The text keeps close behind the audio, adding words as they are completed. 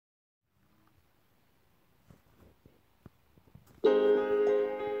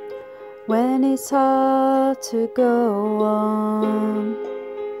When it's hard to go on,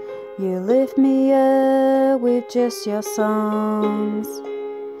 you lift me up with just your songs.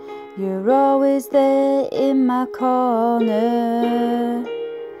 You're always there in my corner.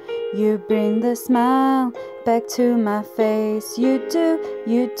 You bring the smile back to my face. You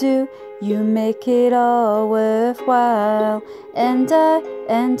do, you make it all worthwhile. And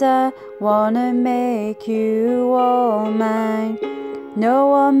I wanna make you all mine. No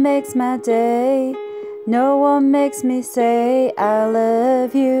one makes my day, no one makes me say I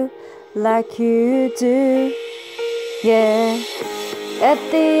love you like you do. Yeah. At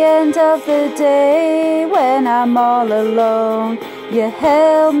the end of the day, when I'm all alone, you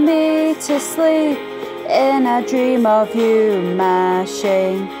help me to sleep, and I dream of you, my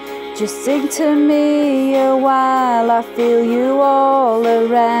shame. Just sing to me a while, I feel you all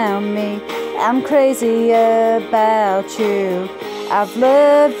around me. I'm crazy about you. I've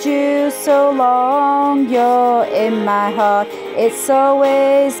loved you so long, you're in my heart. It's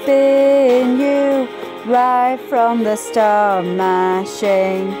always been you, right from the start, my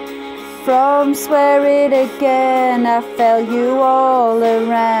shame. From swear it again, I felt you all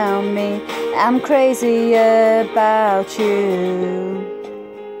around me. I'm crazy about you.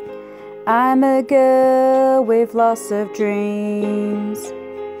 I'm a girl with lots of dreams.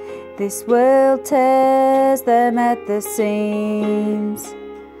 This world tears them at the seams,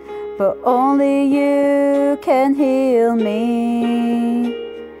 but only you can heal me.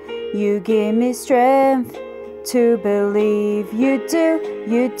 You give me strength to believe. You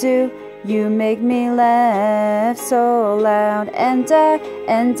do, you make me laugh so loud. And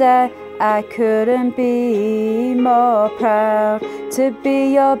I couldn't be more proud to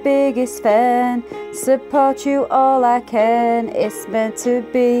be your biggest fan. Support you all I can. It's meant to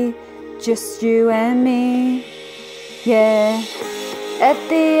be just you and me. Yeah. At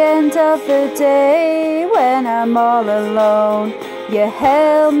the end of the day, when I'm all alone, you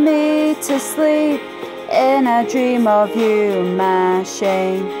help me to sleep, and I dream of you, my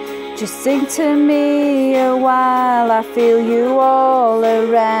shame. Just sing to me a while, I feel you all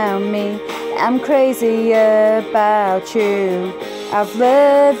around me. I'm crazy about you. I've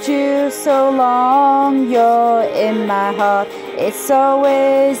loved you so long, you're in my heart. It's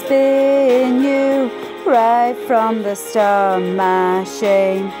always been you, right from the start, my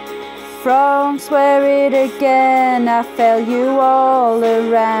shame. From swear it again, I felt you all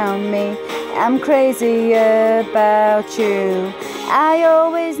around me. I'm crazy about you. I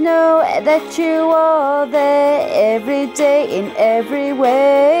always know that you are there every day in every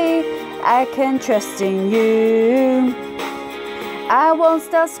way. I can trust in you. I won't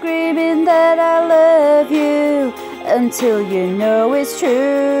stop screaming that I love you until you know it's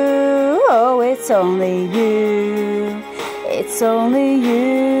true. Oh, it's only you. It's only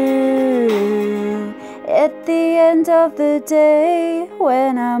you. At the end of the day,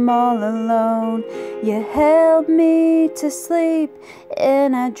 when I'm all alone, you help me to sleep,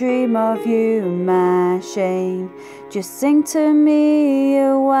 and I dream of you, my shame. Just sing to me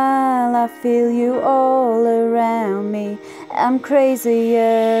a while, I feel you all around me. I'm crazy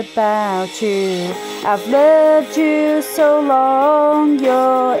about you. I've loved you so long,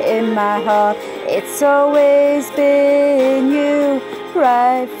 you're in my heart. It's always been you,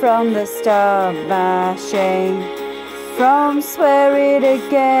 right from the start, my shame. From swear it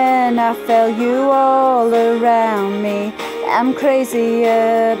again, I felt you all around me. I'm crazy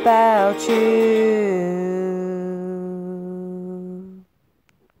about you.